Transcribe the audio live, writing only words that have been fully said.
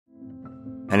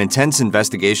an intense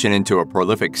investigation into a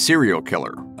prolific serial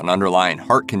killer, an underlying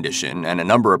heart condition, and a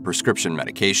number of prescription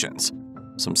medications.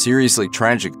 Some seriously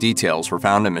tragic details were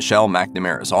found in Michelle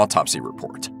McNamara's autopsy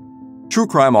report. True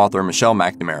crime author Michelle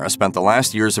McNamara spent the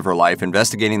last years of her life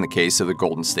investigating the case of the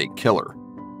Golden State Killer.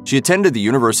 She attended the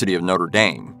University of Notre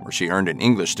Dame, where she earned an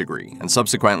English degree, and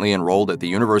subsequently enrolled at the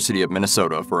University of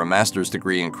Minnesota for a master's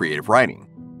degree in creative writing.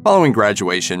 Following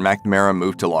graduation, McNamara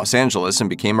moved to Los Angeles and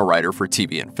became a writer for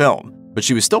TV and film, but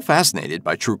she was still fascinated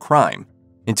by true crime.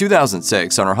 In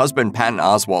 2006, on her husband Patton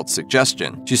Oswalt's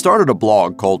suggestion, she started a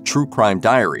blog called True Crime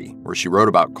Diary, where she wrote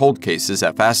about cold cases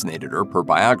that fascinated her per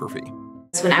biography.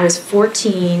 When I was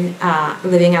 14,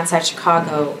 living outside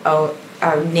Chicago,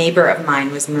 a neighbor of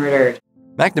mine was murdered.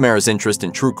 McNamara's interest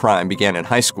in true crime began in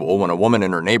high school when a woman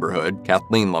in her neighborhood,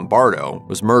 Kathleen Lombardo,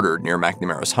 was murdered near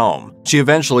McNamara's home. She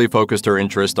eventually focused her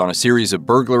interest on a series of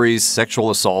burglaries, sexual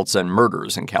assaults, and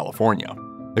murders in California.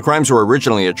 The crimes were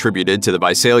originally attributed to the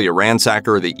Visalia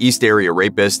ransacker, the East Area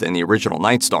rapist, and the original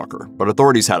Night Stalker, but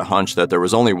authorities had a hunch that there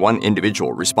was only one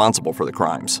individual responsible for the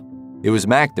crimes. It was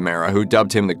McNamara who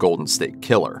dubbed him the Golden State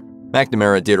Killer.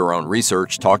 McNamara did her own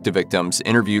research, talked to victims,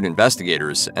 interviewed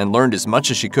investigators, and learned as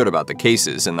much as she could about the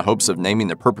cases in the hopes of naming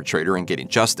the perpetrator and getting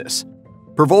justice.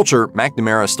 For Vulture,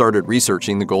 McNamara started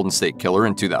researching the Golden State Killer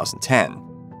in 2010.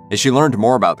 As she learned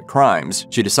more about the crimes,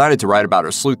 she decided to write about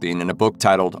her sleuthing in a book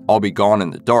titled I'll Be Gone in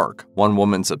the Dark, One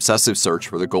Woman's Obsessive Search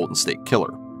for the Golden State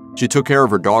Killer. She took care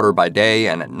of her daughter by day,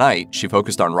 and at night, she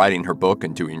focused on writing her book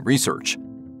and doing research.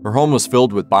 Her home was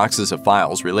filled with boxes of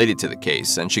files related to the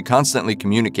case, and she constantly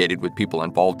communicated with people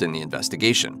involved in the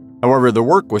investigation. However, the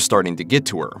work was starting to get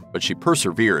to her, but she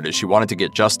persevered as she wanted to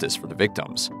get justice for the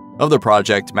victims. Of the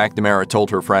project, McNamara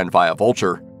told her friend via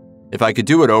Vulture, "If I could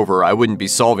do it over, I wouldn't be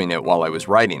solving it while I was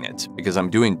writing it, because I'm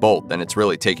doing both and it's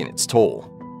really taking its toll."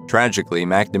 Tragically,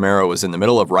 McNamara was in the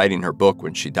middle of writing her book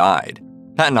when she died.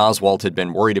 Patton Oswalt had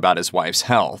been worried about his wife's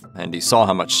health, and he saw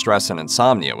how much stress and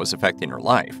insomnia was affecting her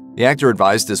life. The actor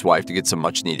advised his wife to get some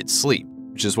much-needed sleep,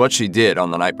 which is what she did on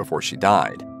the night before she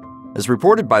died. As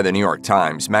reported by the New York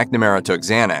Times, McNamara took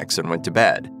Xanax and went to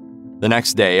bed. The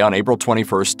next day, on April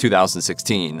 21,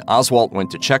 2016, Oswalt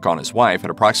went to check on his wife at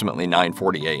approximately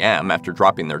 9:40 a.m. after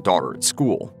dropping their daughter at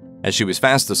school. As she was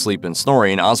fast asleep and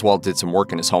snoring, Oswalt did some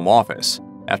work in his home office.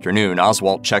 After noon,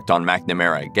 Oswalt checked on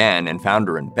McNamara again and found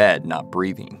her in bed, not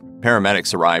breathing.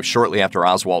 Paramedics arrived shortly after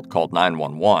Oswalt called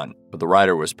 911, but the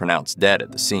writer was pronounced dead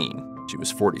at the scene. She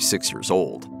was 46 years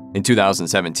old. In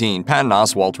 2017, Patton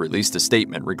Oswalt released a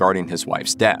statement regarding his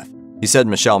wife's death. He said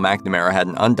Michelle McNamara had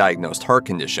an undiagnosed heart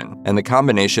condition, and the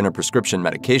combination of prescription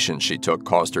medications she took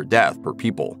caused her death per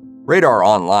People. Radar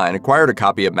Online acquired a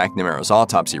copy of McNamara's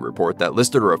autopsy report that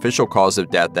listed her official cause of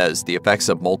death as the effects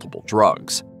of multiple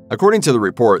drugs. According to the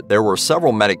report, there were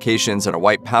several medications and a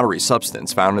white powdery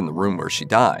substance found in the room where she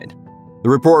died. The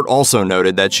report also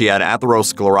noted that she had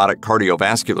atherosclerotic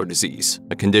cardiovascular disease,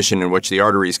 a condition in which the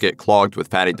arteries get clogged with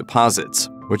fatty deposits,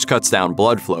 which cuts down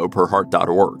blood flow per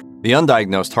heart.org. The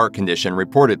undiagnosed heart condition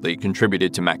reportedly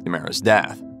contributed to McNamara's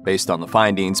death. Based on the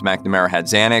findings, McNamara had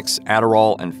Xanax,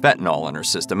 Adderall, and fentanyl in her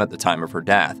system at the time of her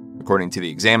death. According to the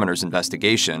examiner's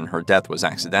investigation, her death was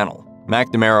accidental.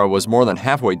 McNamara was more than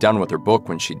halfway done with her book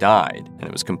when she died, and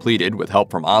it was completed with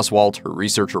help from Oswalt, her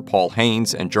researcher Paul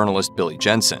Haynes, and journalist Billy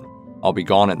Jensen. I'll Be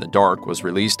Gone in the Dark was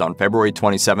released on February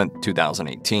 27,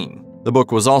 2018. The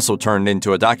book was also turned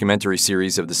into a documentary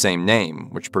series of the same name,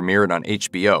 which premiered on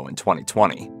HBO in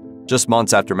 2020. Just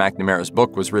months after McNamara's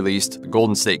book was released, the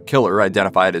Golden State Killer,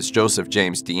 identified as Joseph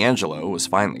James DeAngelo, was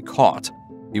finally caught.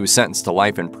 He was sentenced to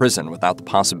life in prison without the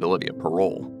possibility of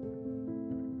parole.